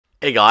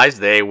Hey guys,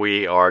 today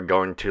we are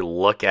going to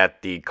look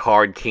at the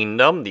card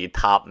kingdom, the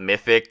top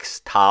mythics,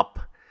 top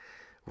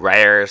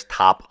rares,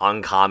 top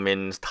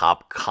uncommons,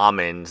 top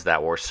commons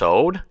that were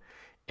sold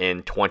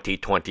in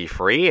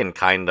 2023 and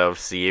kind of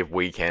see if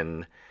we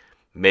can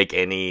make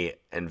any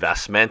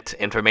investment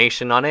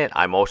information on it.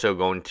 I'm also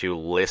going to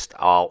list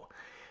out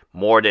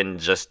more than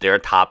just their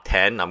top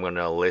 10. I'm going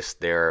to list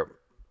their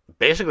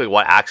basically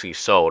what actually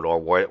sold or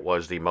what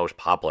was the most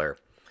popular.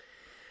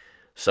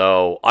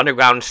 So,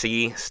 Underground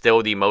Sea,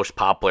 still the most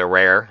popular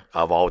rare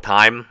of all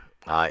time.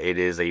 It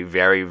is a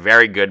very,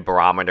 very good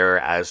barometer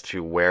as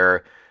to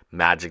where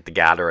Magic the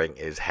Gathering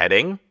is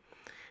heading.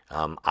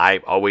 I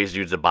always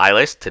use the buy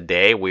list.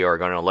 Today, we are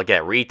going to look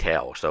at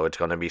retail, so it's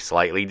going to be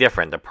slightly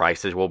different. The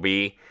prices will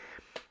be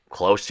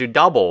close to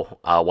double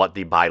what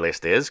the buy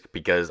list is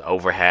because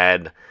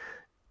overhead,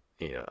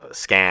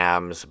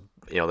 scams,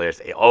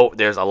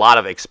 there's a lot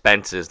of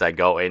expenses that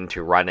go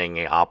into running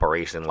an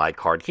operation like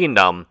Card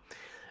Kingdom,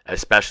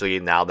 especially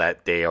now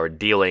that they are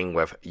dealing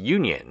with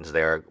unions.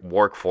 Their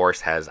workforce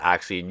has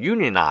actually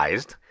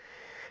unionized,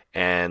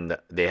 and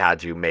they had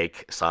to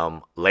make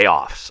some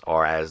layoffs,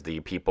 or as the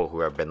people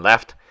who have been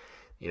left,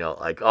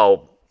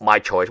 my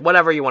choice,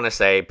 whatever you want to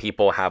say,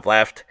 people have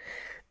left.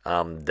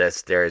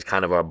 There is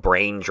kind of a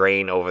brain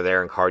drain over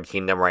there in Card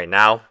Kingdom right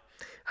now.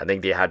 I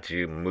think they had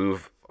to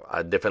move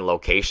a different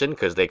location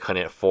because they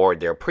couldn't afford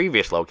their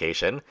previous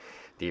location.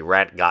 The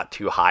rent got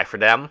too high for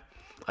them.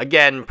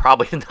 Again,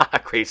 probably not a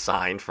great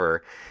sign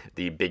for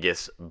the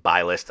biggest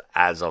buy list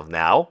as of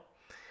now.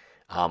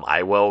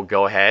 I will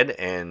go ahead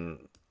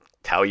and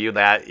tell you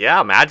that,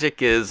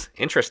 Magic is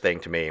interesting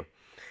to me.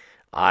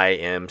 I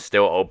am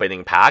still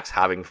opening packs,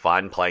 having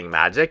fun playing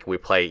Magic. We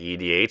play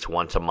EDH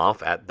once a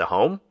month at the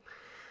home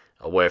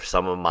with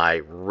some of my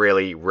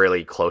really,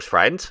 really close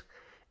friends.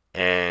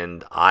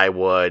 And I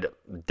would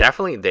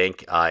definitely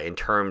think, in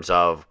terms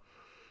of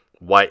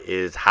what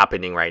is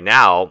happening right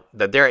now,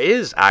 that there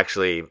is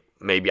actually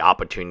maybe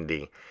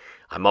opportunity.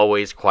 I'm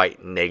always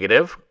quite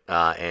negative,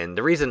 and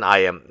the reason I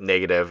am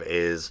negative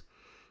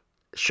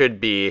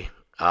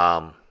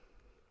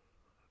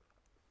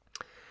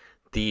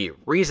the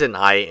reason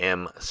I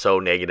am so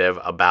negative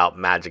about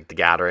Magic the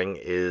Gathering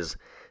is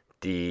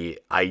it's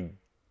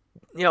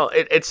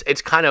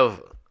kind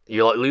of,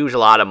 you lose a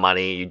lot of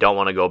money. You don't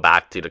want to go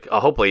back to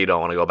hopefully you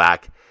don't want to go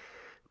back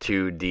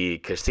to the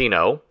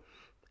casino.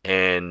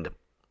 And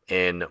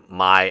in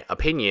my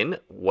opinion,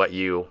 what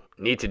you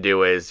need to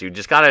do is you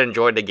just got to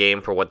enjoy the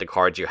game for what the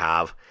cards you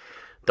have.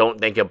 Don't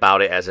think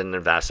about it as an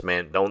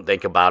investment. Don't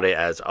think about it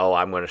as,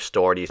 I'm going to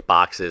store these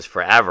boxes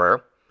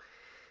forever.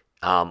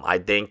 I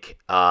think,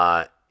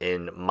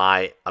 in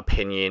my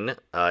opinion,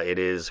 it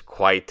is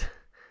quite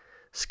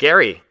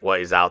scary what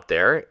is out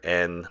there,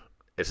 and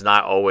it's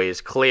not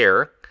always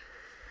clear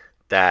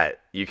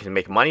that you can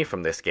make money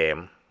from this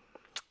game.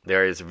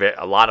 There is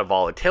a lot of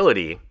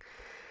volatility.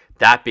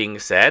 That being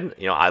said,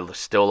 I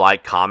still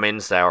like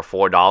commons that are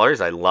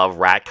 $4. I love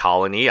Rat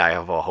Colony. I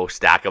have a whole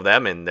stack of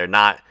them, and they're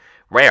not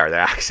rare.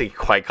 They're actually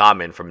quite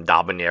common from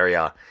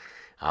Dominaria.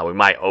 We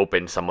might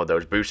open some of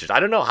those boosters. I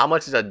don't know how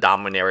much is a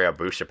Dominaria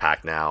booster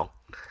pack now.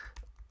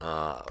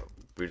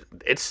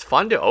 It's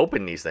fun to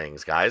open these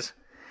things, guys.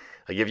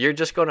 Like, if you're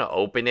just going to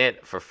open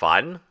it for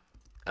fun,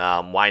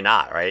 why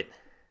not, right?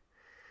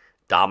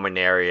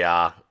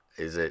 Dominaria,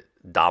 is it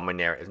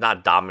Dominaria? It's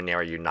not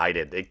Dominaria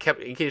United. It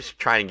keeps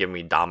trying to give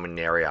me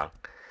Dominaria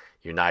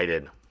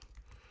United.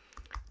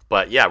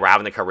 But yeah,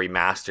 Ravnica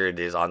Remastered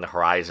is on the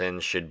horizon.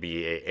 Should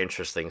be an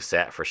interesting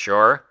set for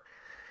sure.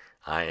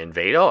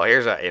 Invado,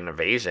 here's an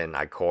Invasion.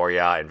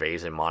 Ikoria,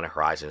 Invasion, Mono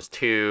Horizons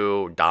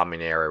 2,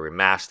 Dominaria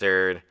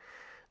Remastered.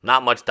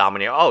 Not much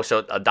Dominaria. So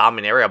a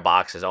Dominaria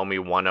box is only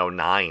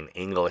 109,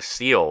 English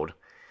sealed.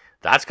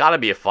 That's got to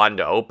be fun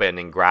to open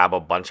and grab a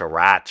bunch of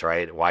rats,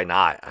 right? Why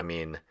not? I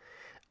mean,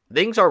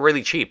 things are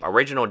really cheap.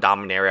 Original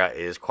Dominaria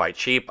is quite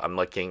cheap. I'm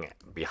looking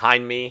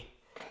behind me,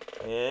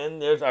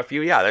 and there's a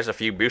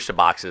few booster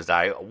boxes that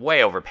I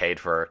way overpaid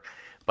for,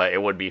 but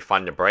it would be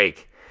fun to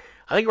break.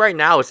 I think right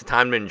now is the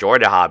time to enjoy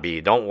the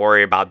hobby. Don't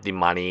worry about the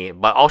money,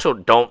 but also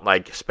don't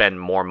spend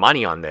more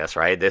money on this,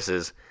 right? This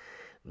is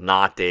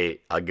not a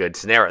good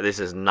scenario. This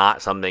is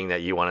not something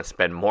that you want to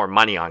spend more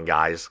money on,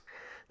 guys.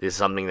 This is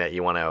something that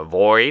you want to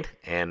avoid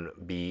and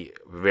be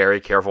very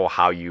careful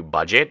how you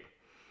budget.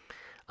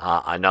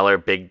 Another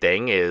big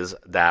thing is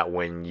that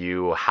when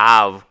you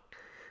have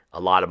a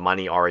lot of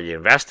money already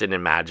invested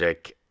in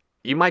Magic,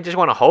 you might just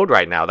want to hold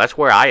right now. That's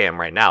where I am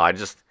right now. I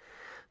just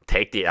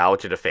take the L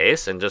to the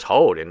face and just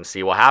hold and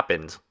see what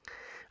happens.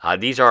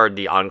 These are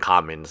the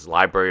uncommons.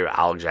 Library of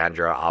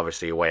Alexandria,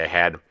 obviously way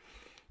ahead.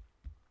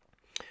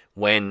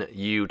 When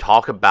you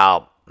talk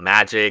about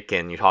Magic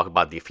and you talk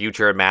about the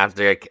future of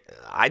Magic,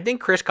 I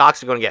think Chris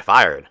Cox is going to get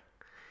fired.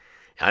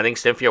 I think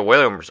Cynthia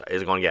Williams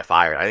is going to get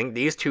fired. I think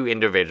these two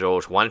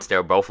individuals, once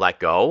they're both let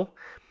go,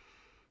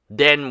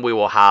 then we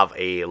will have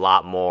a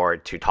lot more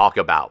to talk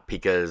about,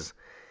 because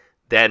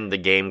then the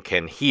game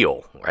can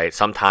heal, right?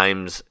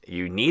 Sometimes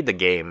you need the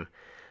game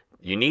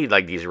You need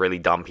like these really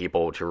dumb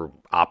people to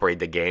operate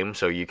the game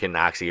so you can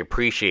actually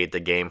appreciate the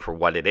game for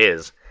what it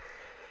is.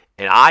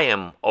 And I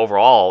am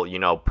overall,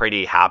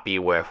 pretty happy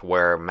with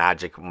where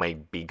Magic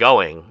might be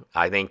going.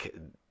 I think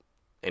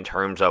in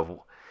terms of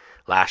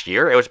last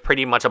year, it was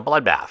pretty much a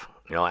bloodbath.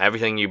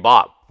 Everything you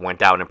bought went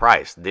down in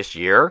price. This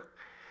year,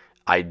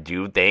 I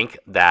do think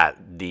that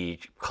the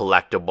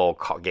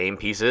collectible game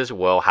pieces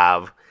will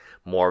have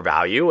more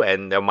value,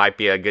 and there might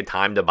be a good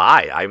time to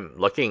buy. I'm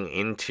looking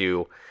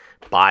into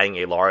buying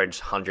a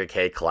large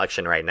 100K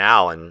collection right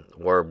now, and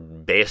we're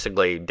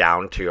basically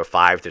down to a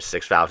 $5,000 to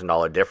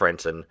 $6,000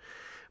 difference in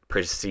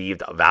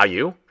perceived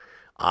value.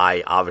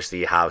 I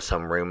obviously have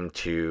some room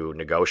to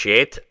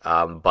negotiate,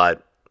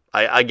 but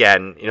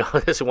again,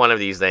 this is one of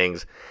these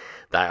things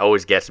that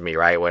always gets me,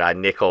 right? When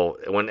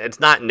it's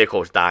not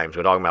nickels dimes,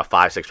 we're talking about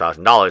 $5,000 to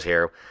 $6,000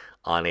 here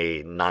on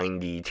a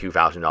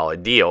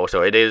 $92,000 deal,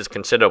 so it is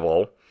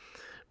considerable.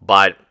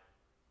 But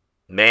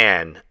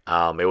man,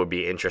 it would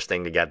be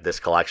interesting to get this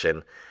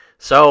collection.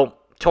 So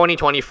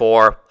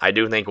 2024, I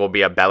do think will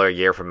be a better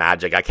year for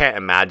Magic. I can't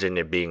imagine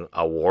it being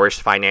a worse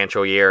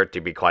financial year,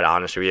 to be quite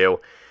honest with you.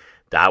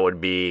 That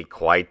would be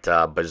quite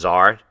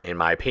bizarre, in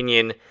my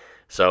opinion.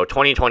 So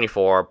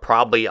 2024,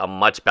 probably a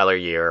much better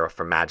year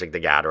for Magic the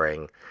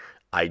Gathering.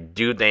 I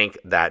do think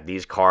that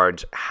these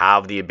cards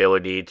have the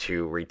ability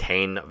to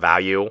retain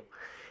value,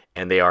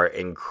 and they are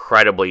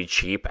incredibly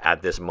cheap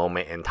at this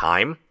moment in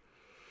time.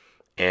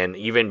 And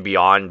even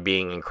beyond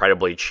being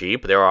incredibly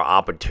cheap, there are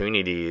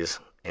opportunities,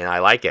 and I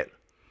like it.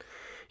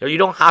 You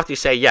don't have to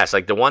say yes.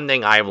 Like, the one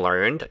thing I've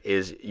learned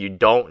is you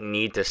don't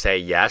need to say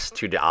yes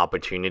to the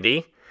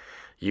opportunity.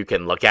 You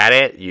can look at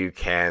it. You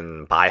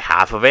can buy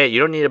half of it. You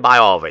don't need to buy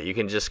all of it. You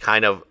can just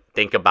kind of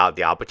think about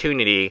the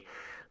opportunity,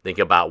 think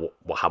about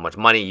how much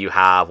money you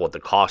have, what the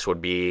cost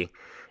would be,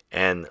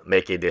 and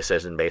make a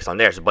decision based on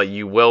theirs. But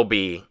you will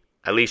be,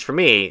 at least for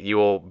me, you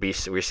will be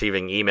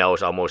receiving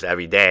emails almost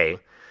every day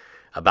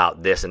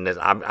about this and this.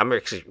 I'm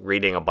actually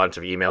reading a bunch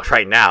of emails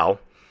right now,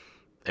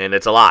 and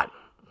it's a lot.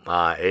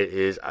 It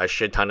is a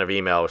shit ton of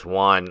emails.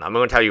 I'm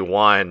going to tell you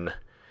one,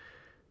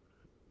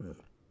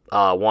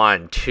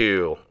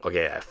 two,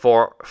 okay,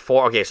 four.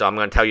 Okay, so I'm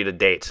going to tell you the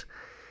dates.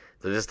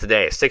 So this is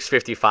today,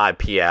 6:55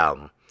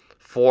 p.m.,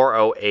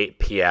 4:08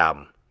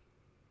 p.m.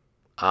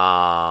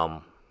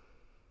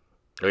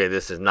 Okay,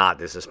 this is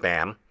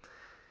spam.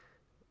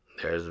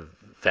 There's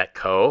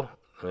Vetco.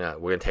 We're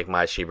going to take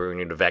my Shiba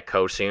Inu to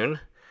Vetco soon.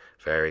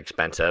 Very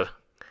expensive.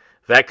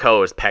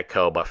 Vetco is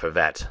Petco, but for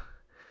vets.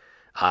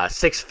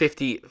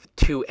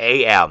 6:52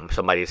 a.m.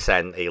 somebody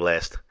sent a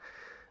list.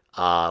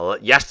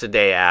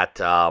 Yesterday at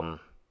some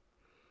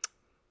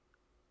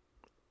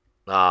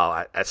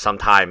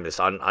time, it's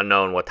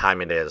unknown what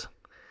time it is.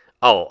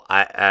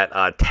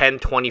 At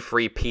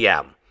 10:23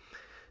 p.m.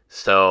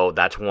 So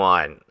that's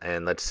one.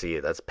 And let's see,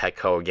 that's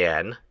Petco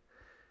again.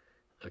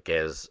 Okay,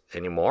 is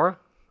any more?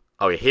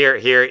 Oh, here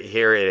it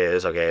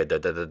is. Okay,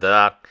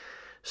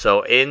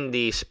 So in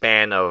the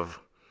span of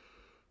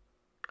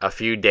a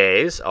few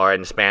days, or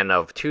in the span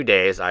of 2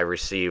 days, I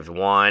received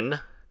 1,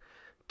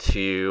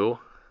 2,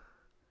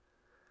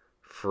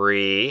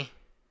 3,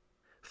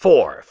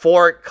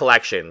 4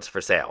 collections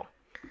for sale.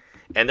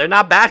 And they're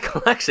not bad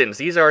collections.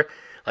 These are,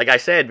 like I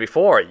said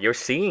before, you're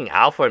seeing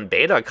alpha and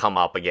beta come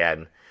up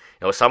again.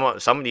 Some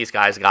of these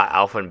guys got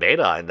alpha and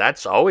beta, and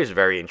that's always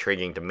very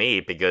intriguing to me,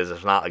 because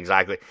it's not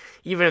exactly,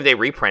 even if they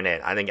reprint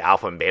it, I think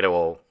alpha and beta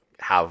will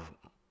have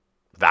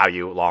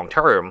value long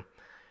term.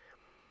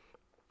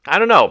 I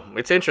don't know.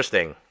 It's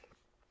interesting.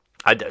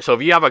 So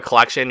if you have a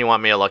collection you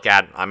want me to look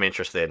at, I'm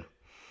interested.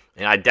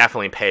 And I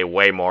definitely pay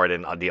way more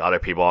than the other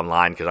people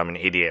online, because I'm an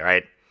idiot,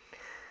 right?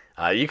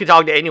 You can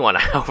talk to anyone.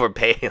 I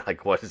overpay.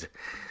 Like, what is it?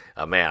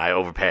 Man, I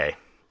overpay.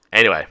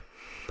 Anyway,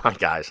 bye,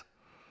 guys.